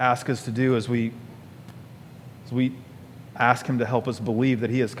God's going to ask us to do as we ask Him to help us believe that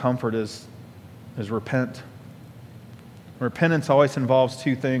He is comfort is repent. Repentance always involves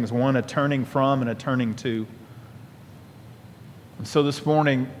two things. One, a turning from and a turning to. And so this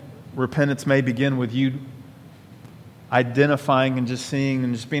morning, repentance may begin with you identifying and just seeing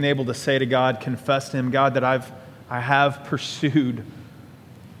and just being able to say to God, confess to Him, God, that I have pursued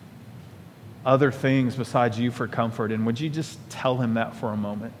other things besides you for comfort. And would you just tell Him that for a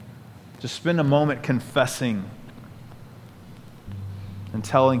moment? Just spend a moment confessing and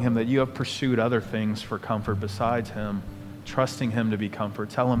telling Him that you have pursued other things for comfort besides Him, trusting Him to be comfort.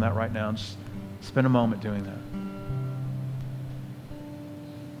 Tell Him that right now. Just spend a moment doing that.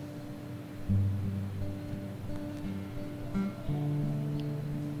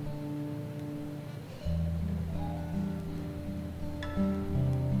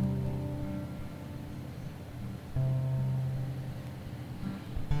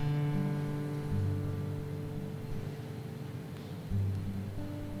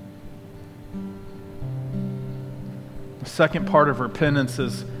 The second part of repentance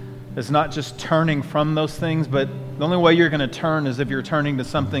is not just turning from those things, but the only way you're going to turn is if you're turning to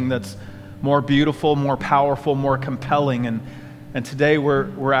something that's more beautiful, more powerful, more compelling. And today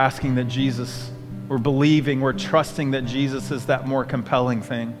we're asking that Jesus, we're believing, we're trusting that Jesus is that more compelling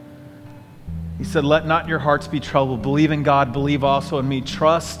thing. He said, let not your hearts be troubled. Believe in God, believe also in me.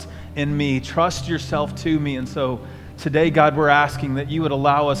 Trust in me. Trust yourself to me. And so today, God, we're asking that you would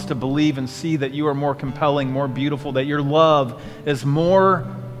allow us to believe and see that you are more compelling, more beautiful, that your love is more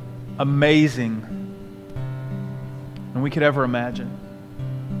amazing than we could ever imagine.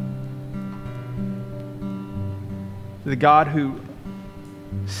 The God who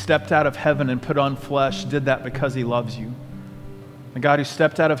stepped out of heaven and put on flesh did that because He loves you. The God who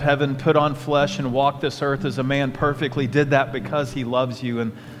stepped out of heaven, put on flesh, and walked this earth as a man perfectly did that because He loves you.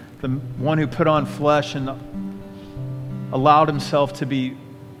 And the one who put on flesh and allowed Himself to be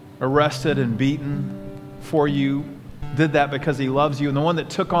arrested and beaten for you did that because He loves you. And the one that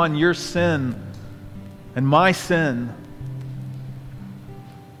took on your sin and my sin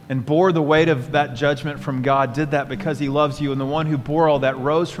and bore the weight of that judgment from God did that because He loves you. And the one who bore all that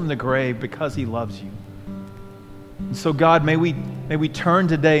rose from the grave because He loves you. And so God, may we turn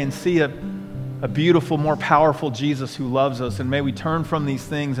today and see a beautiful, more powerful Jesus who loves us. And may we turn from these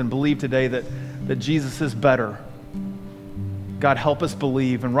things and believe today that Jesus is better. God, help us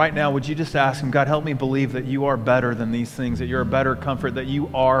believe. And right now, would you just ask Him, God, help me believe that you are better than these things, that you're a better comfort, that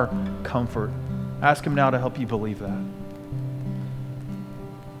you are comfort. Ask Him now to help you believe that.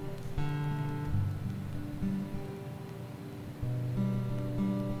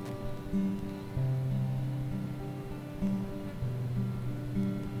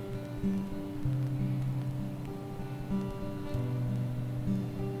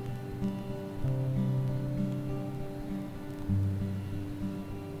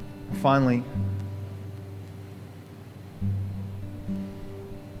 Finally,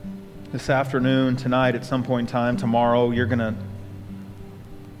 this afternoon, tonight, at some point in time, tomorrow, you're going to,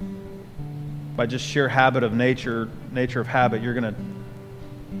 by just sheer habit of nature of habit, you're going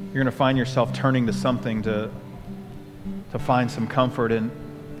to find yourself turning to something to find some comfort. And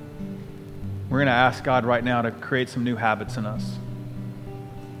we're going to ask God right now to create some new habits in us.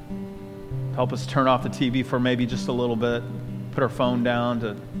 Help us turn off the TV for maybe just a little bit, put our phone down,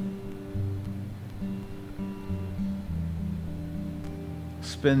 to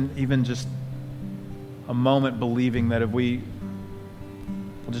spend even just a moment believing that if we'll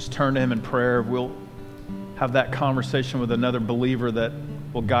just turn to Him in prayer, we'll have that conversation with another believer that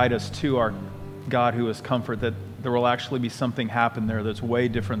will guide us to our God who is comfort, that there will actually be something happen there that's way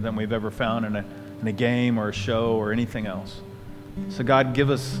different than we've ever found in a game or a show or anything else. So God,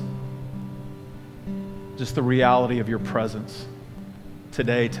 give us just the reality of your presence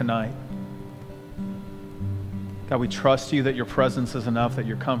today, tonight. God, we trust you that your presence is enough, that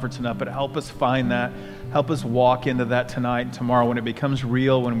your comfort's enough, but help us find that. Help us walk into that tonight and tomorrow when it becomes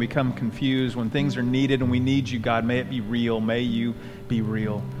real, when we become confused, when things are needed and we need you, God. May it be real. May you be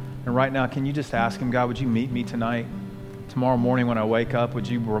real. And right now, can you just ask him, God, would you meet me tonight? Tomorrow morning when I wake up, would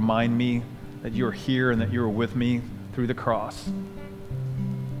you remind me that you're here and that you're with me through the cross?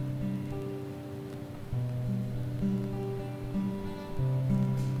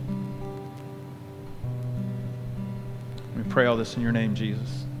 We pray all this in your name,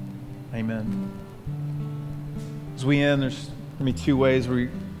 Jesus. Amen. As we end, there's going to be two ways we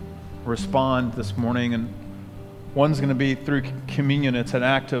respond this morning, and one's going to be through communion. It's an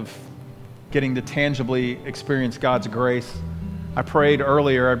act of getting to tangibly experience God's grace. I prayed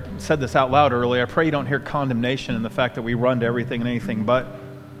earlier, I said this out loud earlier, I pray you don't hear condemnation in the fact that we run to everything and anything but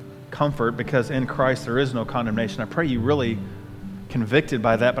comfort, because in Christ there is no condemnation. I pray you really convicted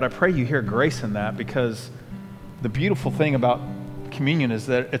by that, but I pray you hear grace in that, because the beautiful thing about communion is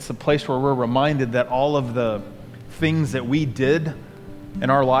that it's a place where we're reminded that all of the things that we did in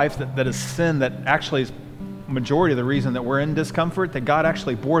our life that is sin, that actually is majority of the reason that we're in discomfort, that God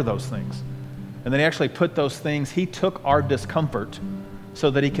actually bore those things. And then he actually put those things, he took our discomfort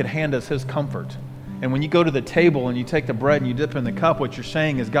so that he could hand us his comfort. And when you go to the table and you take the bread and you dip in the cup, what you're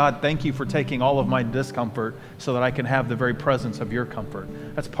saying is, God, thank you for taking all of my discomfort so that I can have the very presence of your comfort.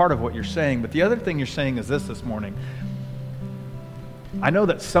 That's part of what you're saying. But the other thing you're saying is this morning. I know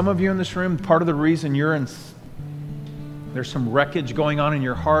that some of you in this room, part of the reason there's some wreckage going on in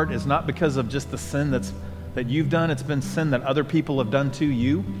your heart is not because of just the sin that you've done. It's been sin that other people have done to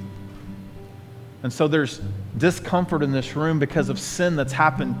you. And so there's discomfort in this room because of sin that's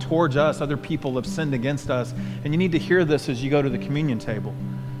happened towards us. Other people have sinned against us. And you need to hear this as you go to the communion table.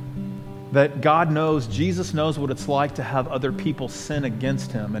 That God knows, Jesus knows what it's like to have other people sin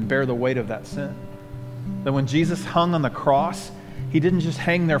against him and bear the weight of that sin. That when Jesus hung on the cross, he didn't just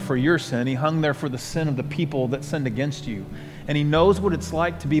hang there for your sin. He hung there for the sin of the people that sinned against you. And he knows what it's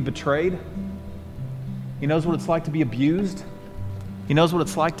like to be betrayed. He knows what it's like to be abused. He knows what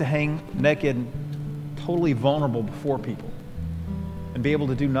it's like to hang naked, totally vulnerable before people and be able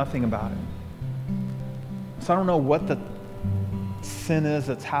to do nothing about it. So I don't know what the sin is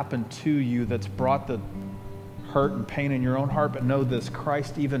that's happened to you that's brought the hurt and pain in your own heart, but know this,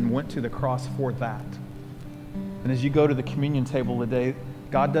 Christ even went to the cross for that. And as you go to the communion table today,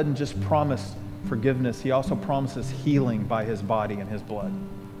 God doesn't just promise forgiveness, he also promises healing by his body and his blood.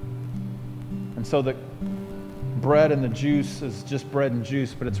 And so the bread and the juice is just bread and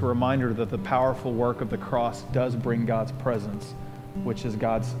juice, but it's a reminder that the powerful work of the cross does bring God's presence, which is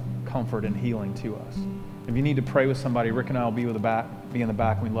God's comfort and healing to us. If you need to pray with somebody, Rick and I will be in the back,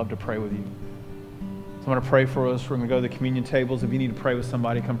 and we'd love to pray with you. So I'm going to pray for us. We're going to go to the communion tables. If you need to pray with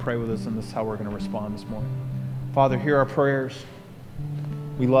somebody, come pray with us, and this is how we're going to respond this morning. Father, hear our prayers.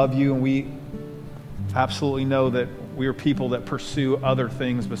 We love you, and we absolutely know that we are people that pursue other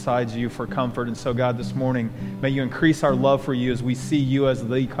things besides you for comfort. And so, God, this morning, may you increase our love for you as we see you as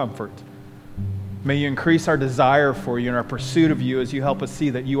the comfort. May you increase our desire for you and our pursuit of you as you help us see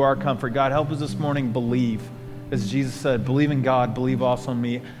that you are comfort. God, help us this morning believe. As Jesus said, believe in God, believe also in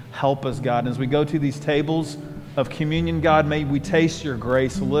me. Help us, God. And as we go to these tables of communion, God, may we taste your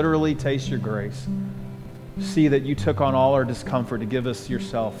grace, literally taste your grace. See that you took on all our discomfort to give us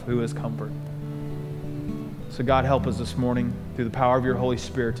yourself, who is comfort. So God, help us this morning through the power of your Holy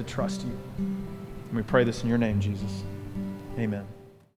Spirit to trust you. And we pray this in your name, Jesus. Amen.